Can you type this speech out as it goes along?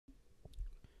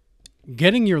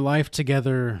Getting your life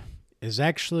together is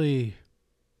actually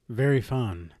very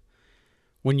fun.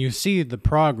 When you see the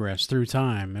progress through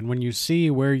time and when you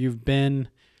see where you've been,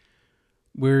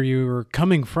 where you're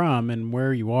coming from, and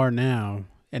where you are now,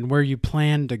 and where you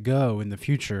plan to go in the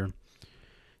future,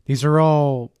 these are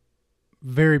all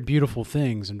very beautiful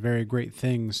things and very great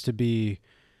things to be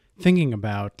thinking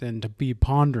about and to be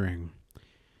pondering.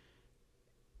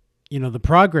 The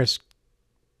progress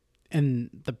and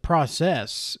the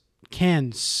process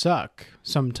can suck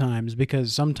sometimes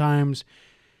because sometimes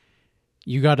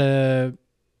you gotta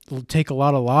take a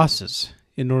lot of losses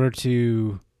in order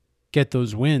to get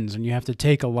those wins, and you have to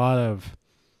take a lot of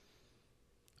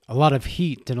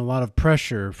heat and a lot of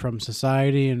pressure from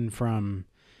society and from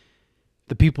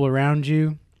the people around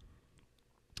you.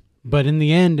 But in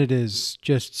the end, it is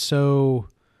just so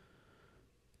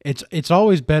it's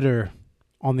always better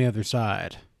on the other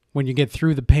side. When you get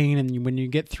through the pain and when you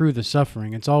get through the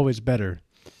suffering, it's always better.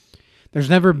 There's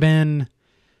never been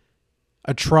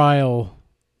a trial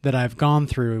that I've gone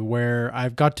through where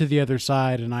I've got to the other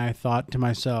side and I thought to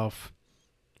myself,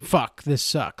 fuck, this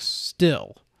sucks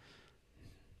still.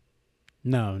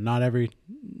 No, not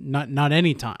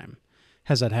any time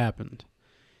has that happened.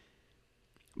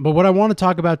 But what I want to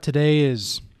talk about today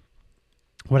is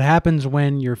what happens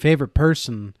when your favorite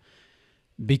person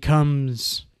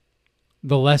becomes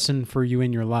the lesson for you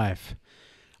in your life.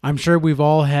 I'm sure we've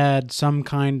all had some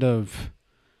kind of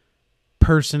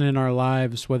person in our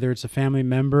lives, whether it's a family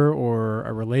member or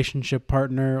a relationship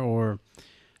partner or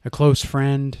a close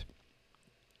friend,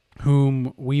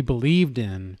 whom we believed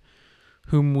in,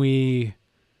 whom we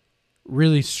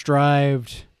really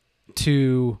strived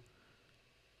to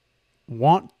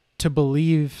want to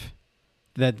believe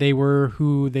that they were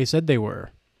who they said they were.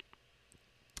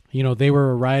 They were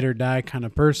a ride or die kind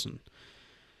of person.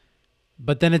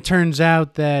 But then it turns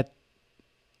out that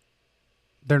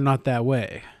they're not that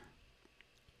way.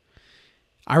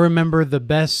 I remember the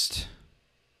best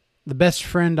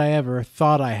friend I ever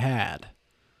thought I had.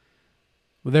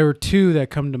 Well, there were two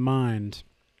that come to mind.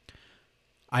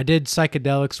 I did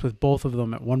psychedelics with both of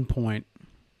them at one point,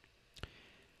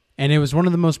 and it was one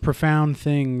of the most profound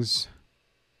things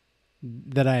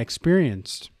that I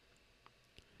experienced.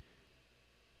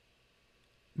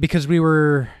 Because we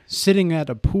were sitting at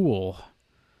a pool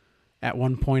at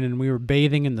one point and we were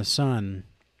bathing in the sun.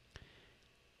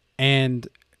 And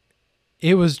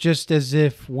it was just as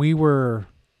if we were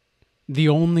the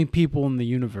only people in the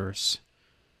universe.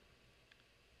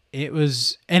 It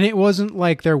wasn't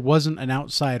like there wasn't an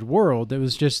outside world. It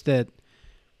was just that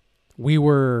we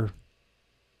were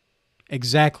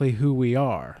exactly who we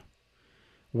are,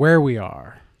 where we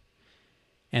are.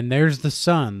 And there's the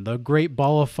sun, the great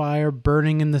ball of fire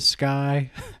burning in the sky.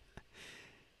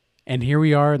 And here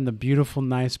we are in the beautiful,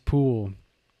 nice pool.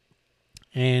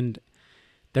 And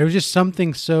there was just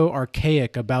something so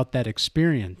archaic about that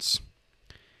experience.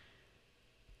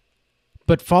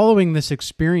 But following this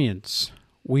experience,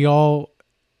 we all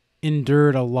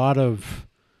endured a lot of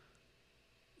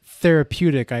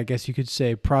therapeutic, I guess you could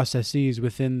say, processes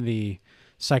within the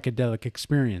psychedelic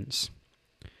experience.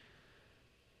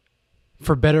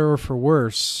 For better or for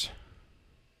worse,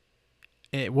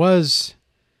 it was,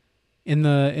 in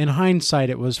hindsight,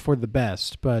 it was for the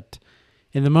best, but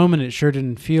in the moment it sure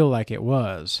didn't feel like it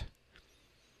was.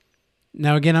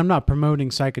 Now again, I'm not promoting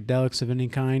psychedelics of any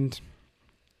kind,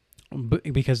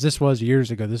 because this was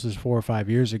years ago. This was 4 or 5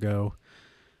 years ago,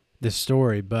 this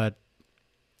story, but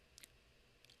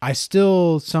I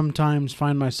still sometimes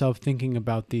find myself thinking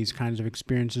about these kinds of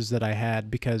experiences that I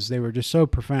had because they were just so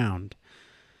profound.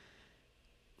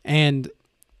 And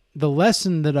the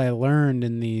lesson that I learned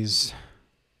in these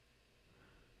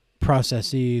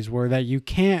processes were that you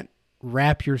can't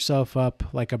wrap yourself up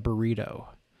like a burrito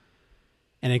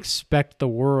and expect the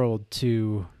world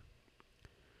to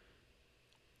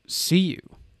see you.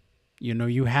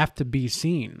 You have to be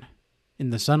seen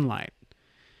in the sunlight.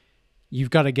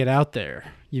 You've got to get out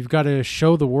there. You've got to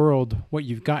show the world what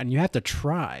you've got, and you have to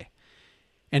try.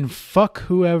 And fuck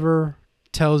whoever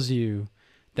tells you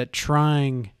that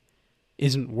trying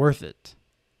isn't worth it.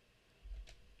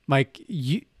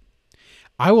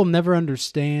 I will never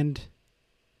understand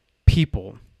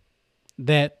people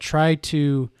that try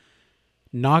to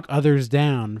knock others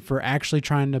down for actually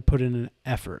trying to put in an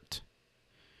effort.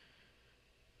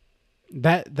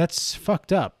 That's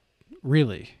fucked up,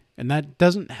 really. And that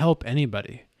doesn't help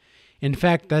anybody. In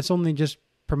fact, that's only just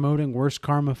promoting worse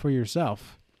karma for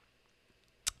yourself.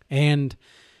 And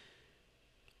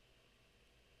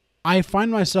I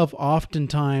find myself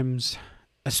oftentimes,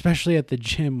 especially at the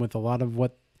gym with a lot of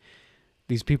what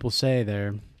these people say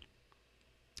there,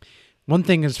 One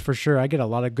thing is for sure, I get a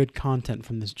lot of good content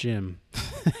from this gym.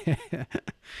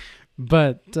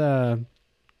 But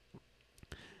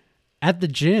at the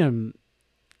gym,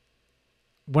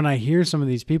 when I hear some of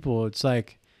these people, it's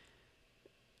like,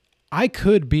 I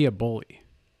could be a bully.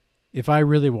 If I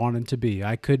really wanted to be,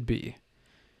 I could be.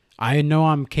 I know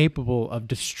I'm capable of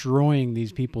destroying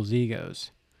these people's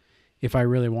egos if I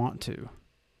really want to.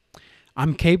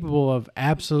 I'm capable of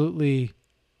absolutely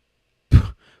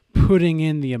putting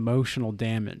in the emotional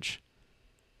damage.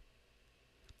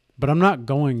 But I'm not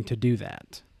going to do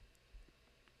that.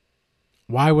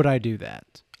 Why would I do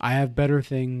that? I have better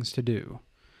things to do.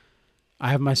 I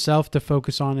have myself to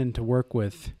focus on and to work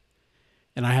with.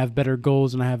 And I have better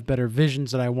goals and I have better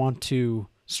visions that I want to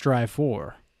strive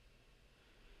for.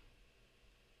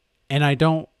 And I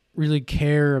don't really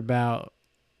care about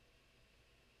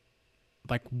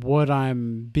like what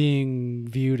I'm being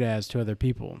viewed as to other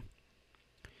people.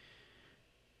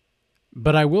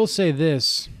 But I will say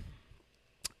this.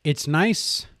 It's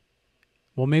nice.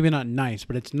 Well, maybe not nice,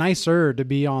 but it's nicer to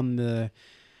be on the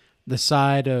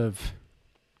side of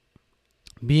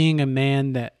being a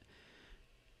man that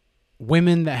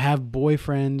women that have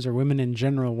boyfriends or women in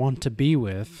general want to be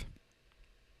with,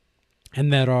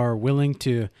 and that are willing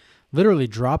to literally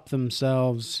drop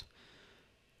themselves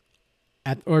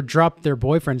or drop their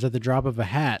boyfriends at the drop of a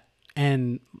hat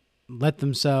and let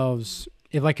themselves,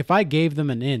 if I gave them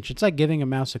an inch, it's like giving a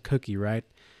mouse a cookie, right?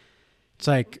 It's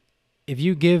like, if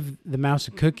you give the mouse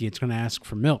a cookie, it's going to ask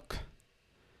for milk.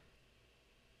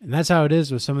 And that's how it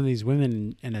is with some of these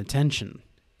women and attention.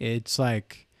 It's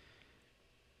like,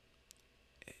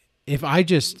 if I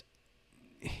just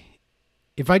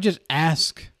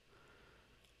ask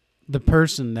the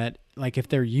person that, like, if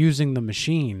they're using the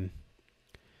machine,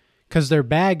 because their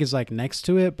bag is like next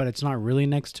to it, but it's not really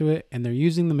next to it, and they're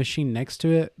using the machine next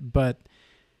to it, but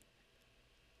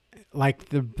like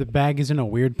the bag is in a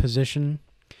weird position.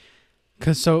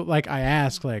 Because so like I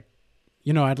ask, like,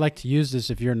 I'd like to use this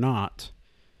if you're not.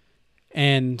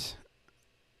 And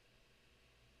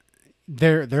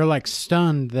they're like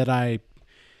stunned that I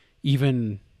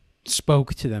even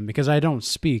spoke to them, because I don't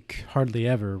speak hardly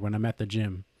ever when I'm at the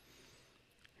gym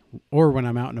or when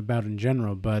I'm out and about in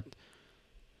general, but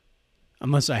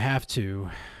unless I have to.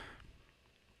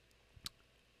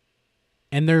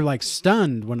 And they're like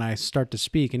stunned when I start to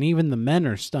speak, and even the men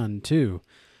are stunned too,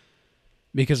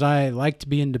 because I like to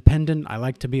be independent. I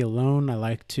like to be alone. I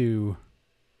like to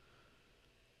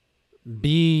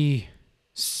be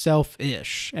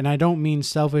selfish. And I don't mean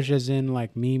selfish as in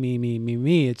like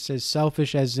me. It's as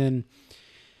selfish as in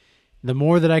the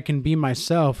more that I can be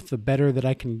myself, the better that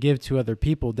I can give to other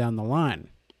people down the line.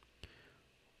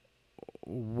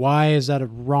 Why is that a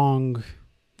wrong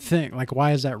thing? Like,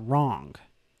 why is that wrong?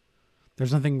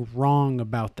 There's nothing wrong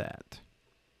about that.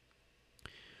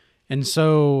 And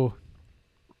so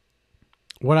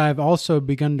what I've also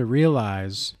begun to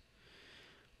realize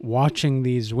watching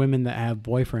these women that have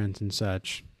boyfriends and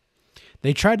such,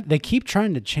 they keep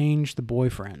trying to change the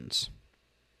boyfriends.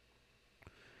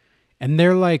 And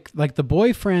they're like the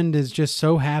boyfriend is just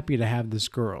so happy to have this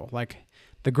girl. Like,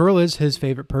 the girl is his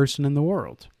favorite person in the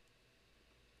world.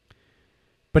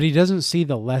 But he doesn't see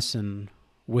the lesson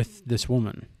with this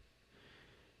woman.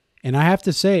 And I have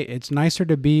to say, it's nicer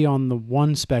to be on the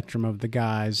one spectrum of the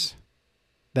guys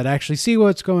that actually see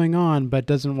what's going on but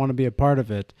doesn't want to be a part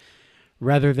of it,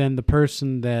 rather than the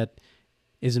person that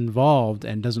is involved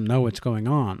and doesn't know what's going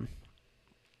on.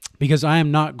 Because I am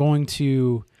not going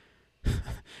to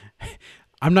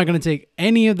I'm not going to take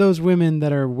any of those women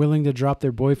that are willing to drop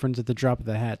their boyfriends at the drop of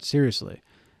the hat seriously.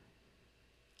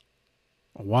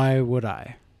 Why would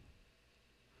I?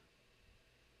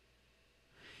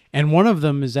 And one of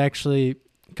them is actually,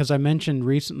 because I mentioned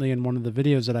recently in one of the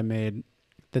videos that I made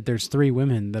that there's 3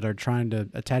 women that are trying to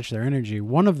attach their energy.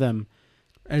 One of them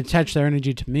attach their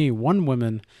energy to me. One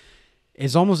woman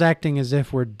is almost acting as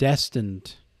if we're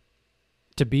destined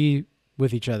to be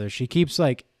with each other. She keeps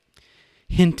like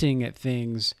hinting at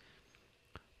things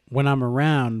when I'm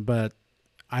around, but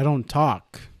I don't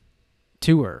talk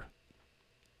to her.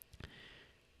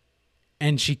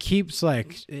 And she keeps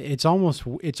like, it's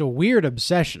a weird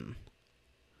obsession.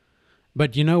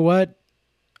 But you know what?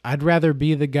 I'd rather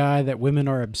be the guy that women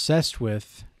are obsessed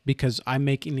with because I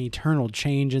make an eternal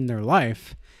change in their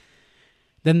life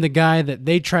than the guy that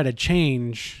they try to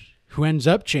change who ends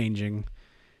up changing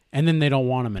and then they don't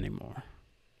want him anymore.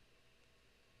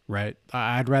 Right?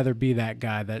 I'd rather be that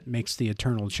guy that makes the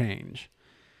eternal change.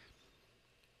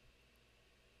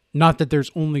 Not that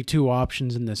there's only 2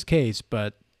 options in this case,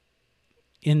 but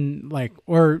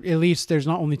or at least there's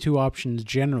not only 2 options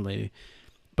generally,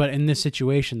 But in this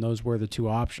situation, those were the two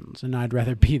options, and I'd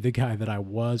rather be the guy that I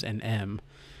was and am.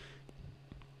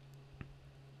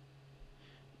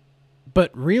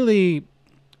 But really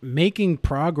making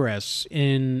progress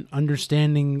in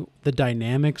understanding the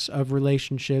dynamics of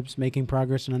relationships, making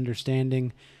progress in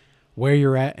understanding where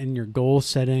you're at in your goal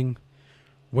setting,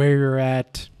 where you're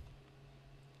at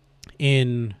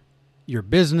in your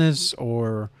business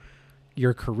or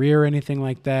your career, anything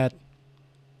like that,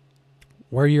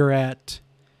 where you're at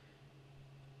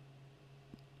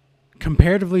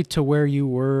comparatively to where you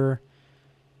were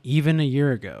even a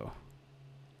year ago.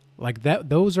 Like that,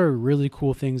 those are really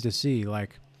cool things to see.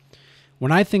 Like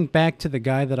when I think back to the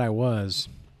guy that I was,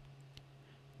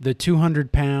 the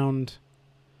 200-pound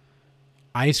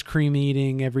ice cream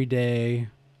eating every day,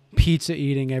 pizza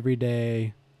eating every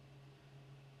day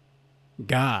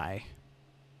guy.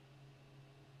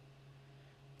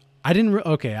 I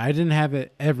didn't have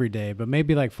it every day, but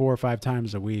maybe like 4 or 5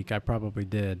 times a week I probably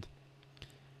did.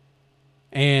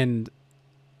 And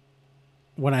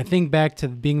when I think back to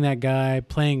being that guy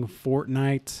playing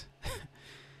Fortnite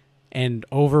and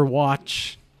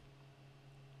Overwatch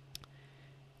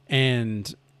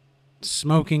and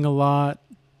smoking a lot,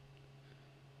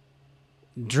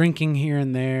 drinking here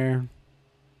and there,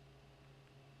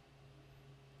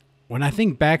 when I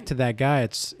think back to that guy,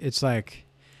 it's like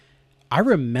I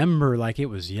remember like it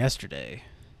was yesterday.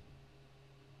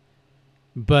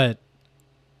 But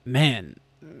man,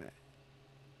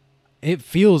 it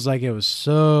feels like it was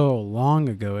so long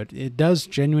ago. It does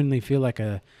genuinely feel like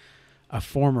a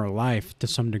former life to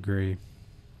some degree.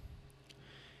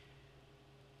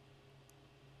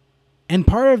 And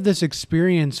part of this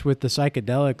experience with the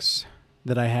psychedelics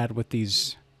that I had with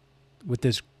these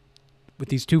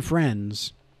two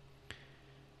friends,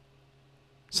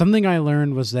 something I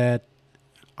learned was that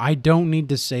I don't need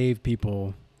to save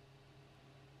people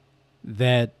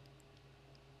that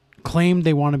claim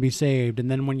they want to be saved,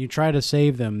 and then when you try to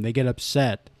save them, they get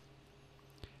upset.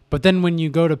 But then when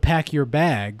you go to pack your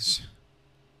bags,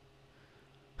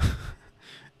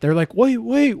 they're like, wait,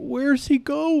 where's he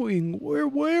going?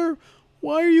 Where?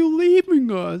 Why are you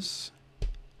leaving us?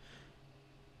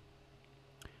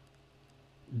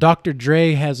 Dr.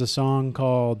 Dre has a song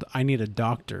called I Need a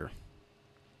Doctor.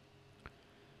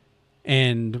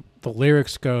 And the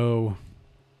lyrics go,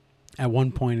 at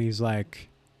one point he's like,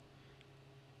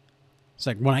 it's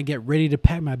like, when I get ready to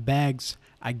pack my bags,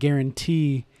 I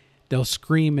guarantee they'll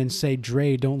scream and say,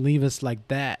 Dre, don't leave us like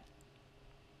that.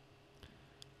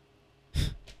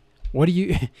 What do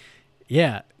you...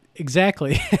 Yeah,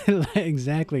 exactly.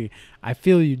 Exactly. I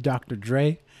feel you, Dr.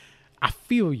 Dre. I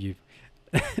feel you.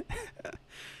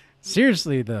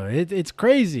 Seriously, though, it's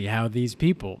crazy how these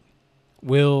people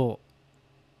will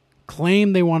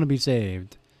claim they want to be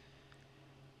saved,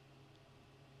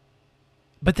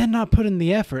 but then not put in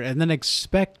the effort and then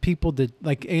expect people to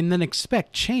and then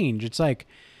expect change. It's like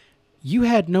you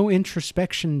had no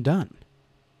introspection done.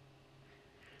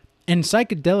 And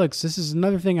psychedelics, this is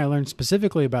another thing I learned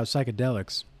specifically about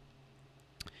psychedelics.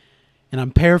 And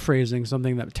I'm paraphrasing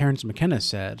something that Terence McKenna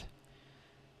said.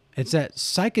 It's that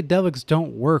psychedelics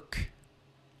don't work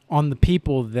on the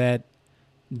people that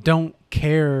don't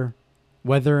care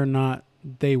whether or not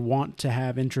they want to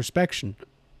have introspection.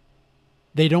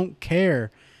 They don't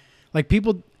care. Like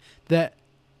people that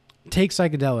take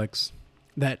psychedelics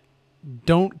that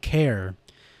don't care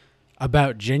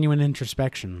about genuine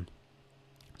introspection,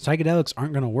 psychedelics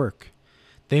aren't going to work.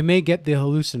 They may get the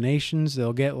hallucinations.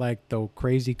 They'll get like the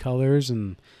crazy colors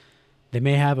and they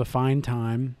may have a fine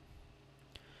time.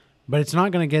 But it's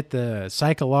not going to get the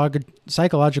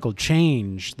psychological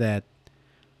change that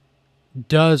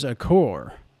does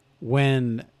occur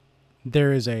when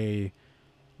there is a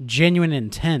genuine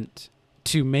intent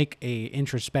to make a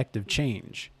introspective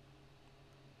change.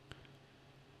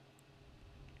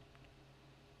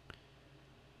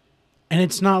 And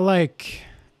it's not like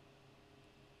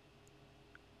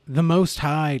the Most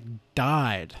High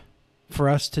died for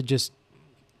us to just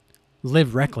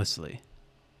live recklessly.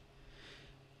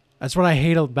 That's what I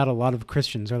hate about a lot of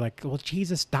Christians. They're like, well,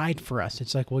 Jesus died for us.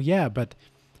 It's like, well, yeah, but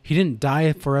he didn't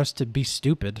die for us to be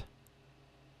stupid.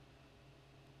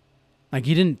 Like,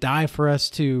 he didn't die for us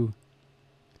to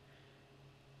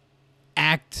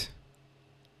act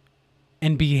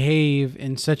and behave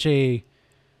in such a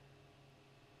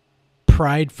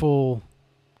prideful,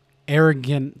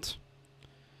 arrogant,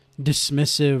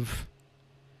 dismissive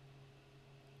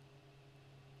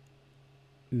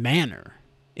manner.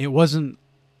 It wasn't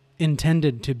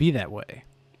intended to be that way.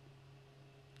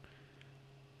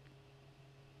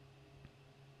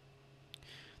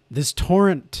 This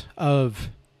torrent of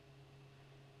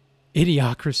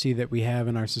idiocracy that we have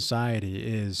in our society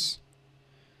is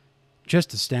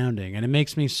just astounding. And it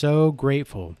makes me so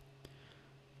grateful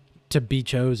to be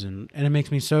chosen. And it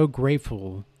makes me so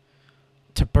grateful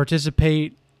to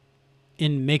participate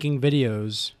in making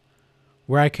videos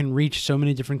where I can reach so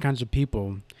many different kinds of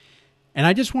people. And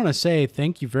I just want to say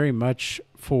thank you very much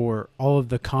for all of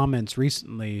the comments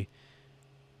recently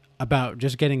about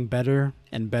just getting better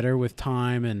and better with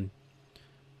time, and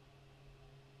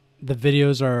the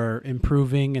videos are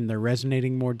improving and they're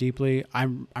resonating more deeply.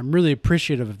 I'm really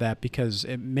appreciative of that because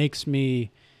it makes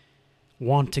me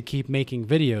want to keep making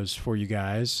videos for you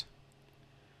guys.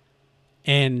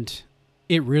 And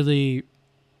it really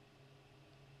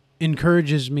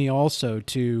encourages me also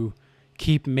to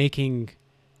keep making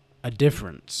a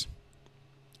difference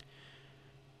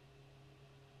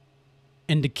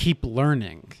and to keep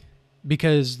learning,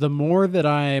 because the more that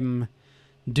I'm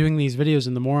doing these videos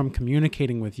and the more I'm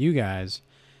communicating with you guys,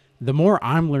 the more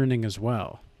I'm learning as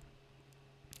well.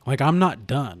 Like, I'm not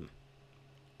done.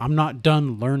 I'm not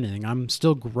done learning. I'm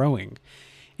still growing.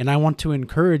 And I want to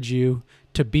encourage you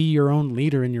to be your own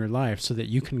leader in your life so that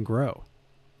you can grow.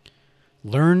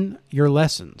 Learn your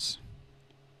lessons.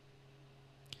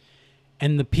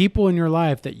 And the people in your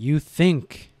life that you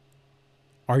think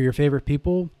are your favorite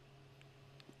people,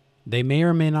 they may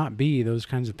or may not be those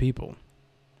kinds of people.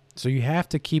 So you have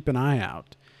to keep an eye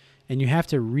out, and you have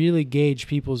to really gauge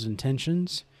people's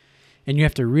intentions, and you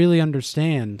have to really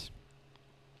understand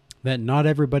that not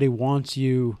everybody wants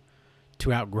you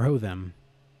to outgrow them.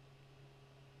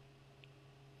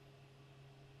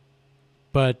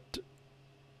 But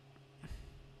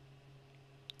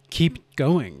keep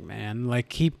going, man. Like,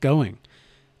 keep going.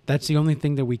 That's the only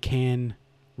thing that we can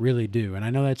really do. And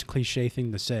I know that's a cliche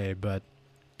thing to say, but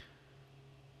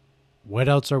what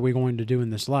else are we going to do in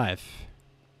this life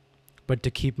but to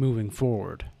keep moving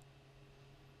forward?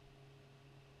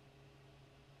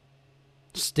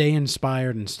 Stay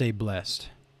inspired and stay blessed.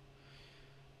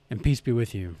 And peace be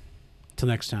with you. Till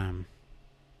next time.